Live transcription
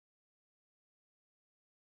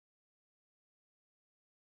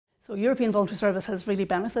So European Voluntary Service has really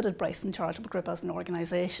benefited Bryson Charitable Group as an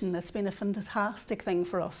organisation. It's been a fantastic thing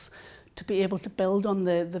for us to be able to build on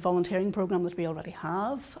the volunteering programme that we already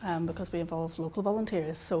have, because we involve local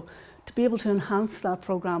volunteers. So to be able to enhance that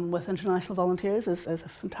programme with international volunteers is a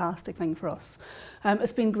fantastic thing for us.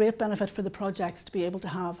 It's been great benefit for the projects to be able to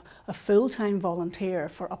have a full-time volunteer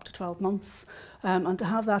for up to 12 months and to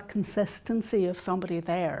have that consistency of somebody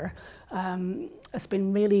there. It's been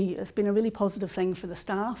a really positive thing for the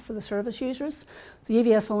staff, for the service users. The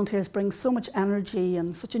EVS volunteers bring so much energy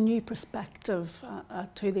and such a new perspective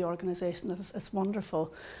to the organisation that it's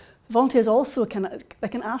wonderful. The volunteers also can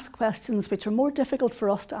ask questions which are more difficult for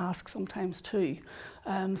us to ask sometimes too.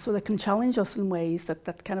 So they can challenge us in ways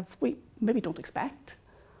that kind of we maybe don't expect.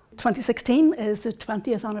 2016 is the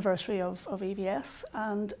 20th anniversary of EVS,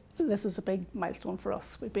 and this is a big milestone for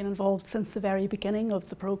us. We've been involved since the very beginning of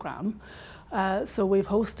the programme. So we're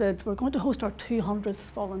going to host our 200th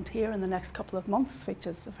volunteer in the next couple of months, which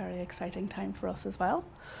is a very exciting time for us as well.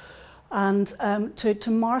 And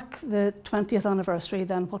to mark the 20th anniversary,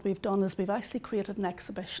 then what we've done is we've actually created an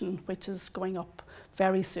exhibition which is going up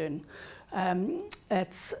very soon.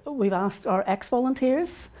 We've asked our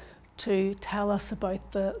ex-volunteers to tell us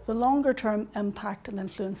about the longer term impact and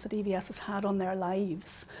influence that EVS has had on their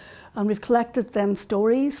lives. And we've collected then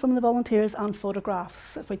stories from the volunteers and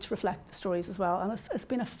photographs which reflect the stories as well. And it's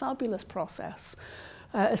been a fabulous process.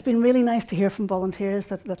 It's been really nice to hear from volunteers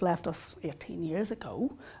that left us 18 years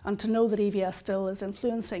ago, and to know that EVS still is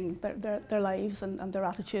influencing their lives and their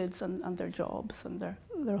attitudes and their jobs and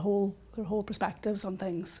their whole perspectives on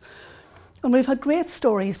things. And we've had great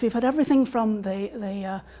stories. We've had everything from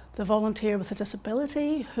the volunteer with a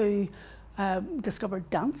disability who discovered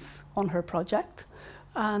dance on her project,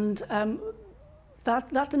 and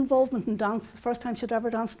that involvement in dance, the first time she'd ever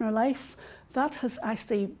danced in her life, that has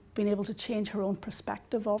actually been able to change her own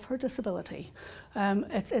perspective of her disability.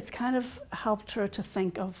 It's kind of helped her to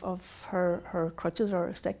think of her crutches or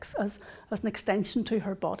her sticks as an extension to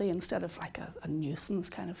her body instead of like a nuisance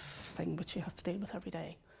kind of thing which she has to deal with every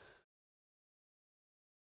day.